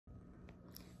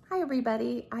Hi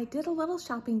everybody, I did a little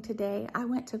shopping today. I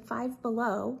went to Five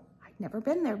Below, I'd never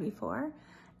been there before,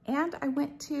 and I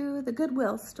went to the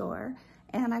Goodwill store,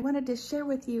 and I wanted to share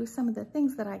with you some of the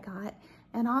things that I got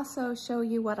and also show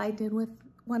you what I did with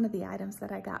one of the items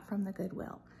that I got from the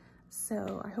Goodwill.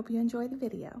 So I hope you enjoy the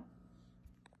video.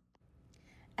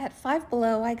 At Five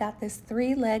Below, I got this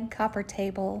 3-leg copper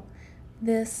table,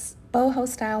 this boho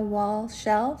style wall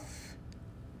shelf,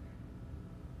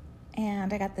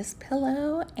 and I got this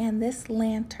pillow and this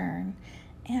lantern.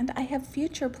 And I have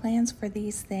future plans for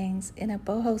these things in a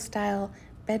boho style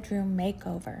bedroom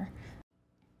makeover.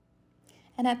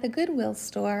 And at the Goodwill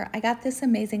store, I got this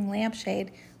amazing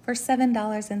lampshade for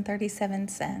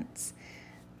 $7.37.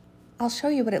 I'll show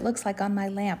you what it looks like on my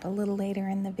lamp a little later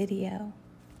in the video.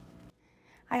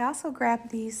 I also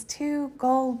grabbed these 2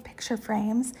 gold picture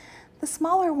frames. The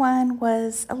smaller one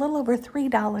was a little over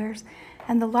 $3,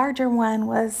 and the larger one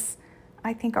was,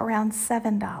 I think, around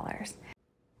 $7.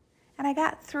 And I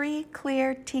got 3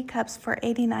 clear teacups for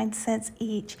 89 cents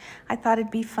each. I thought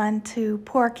it'd be fun to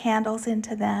pour candles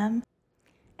into them.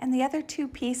 And the other 2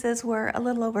 pieces were a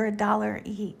little over $1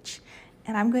 each.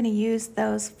 And I'm going to use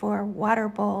those for water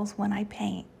bowls when I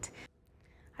paint.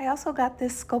 I also got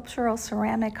this sculptural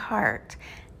ceramic heart,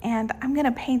 and I'm going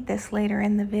to paint this later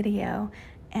in the video,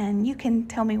 and you can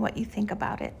tell me what you think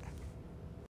about it.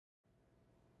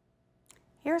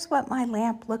 Here's what my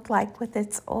lamp looked like with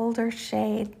its older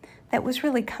shade that was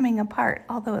really coming apart,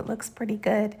 although it looks pretty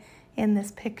good in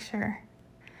this picture.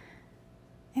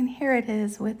 And here it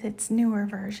is with its newer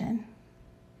version.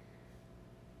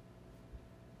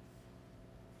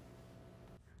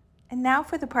 And now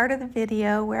for the part of the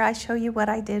video where I show you what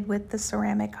I did with the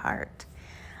ceramic heart.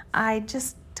 I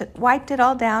just wiped it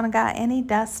all down and got any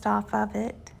dust off of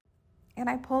it. And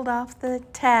I pulled off the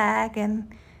tag and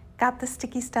got the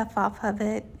sticky stuff off of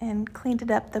it and cleaned it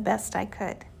up the best I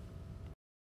could.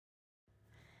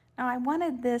 Now I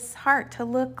wanted this heart to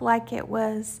look like it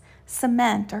was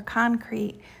cement or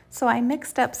concrete, so I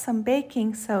mixed up some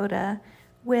baking soda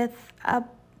with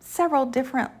several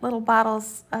different little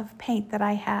bottles of paint that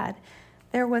I had.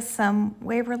 There was some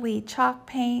Waverly chalk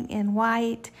paint in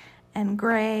white and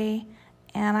gray,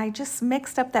 and I just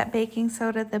mixed up that baking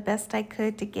soda the best I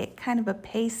could to get kind of a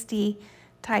pasty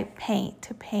type paint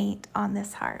to paint on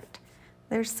this heart.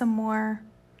 There's some more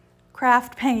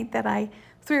craft paint that I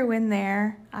threw in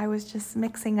there. I was just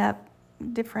mixing up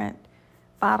different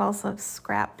bottles of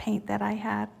scrap paint that I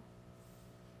had.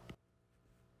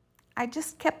 I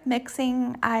just kept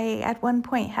mixing. I, at one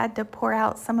point, had to pour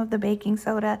out some of the baking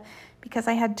soda because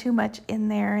I had too much in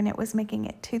there and it was making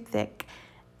it too thick.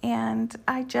 And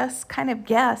I just kind of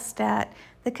guessed at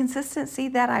the consistency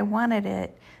that I wanted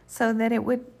it so that it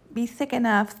would be thick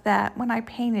enough that when I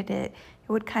painted it, it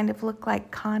would kind of look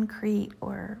like concrete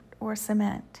or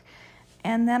cement.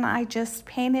 And then I just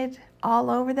painted all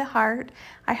over the heart.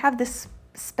 I have this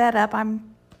sped up.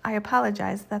 I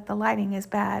apologize that the lighting is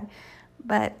bad,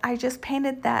 but I just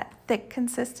painted that thick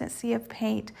consistency of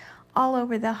paint all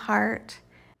over the heart.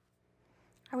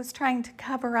 I was trying to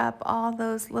cover up all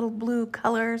those little blue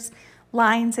colors,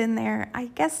 lines in there. I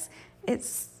guess it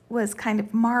was kind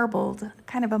of marbled,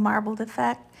 kind of a marbled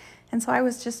effect. And so I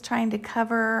was just trying to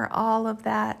cover all of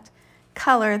that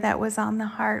color that was on the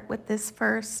heart with this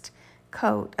first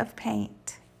coat of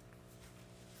paint.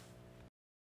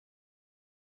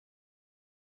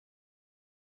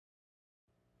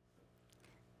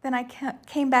 Then I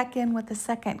came back in with the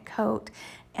second coat,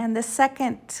 and the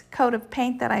second coat of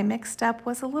paint that I mixed up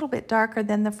was a little bit darker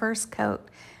than the first coat,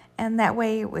 and that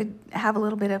way it would have a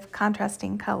little bit of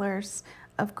contrasting colors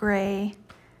of gray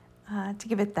to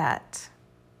give it that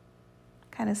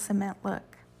kind of cement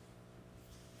look.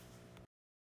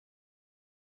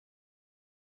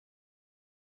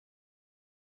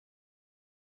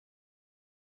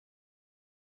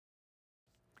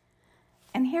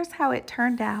 And here's how it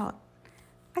turned out.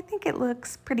 I think it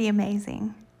looks pretty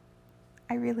amazing.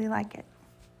 I really like it.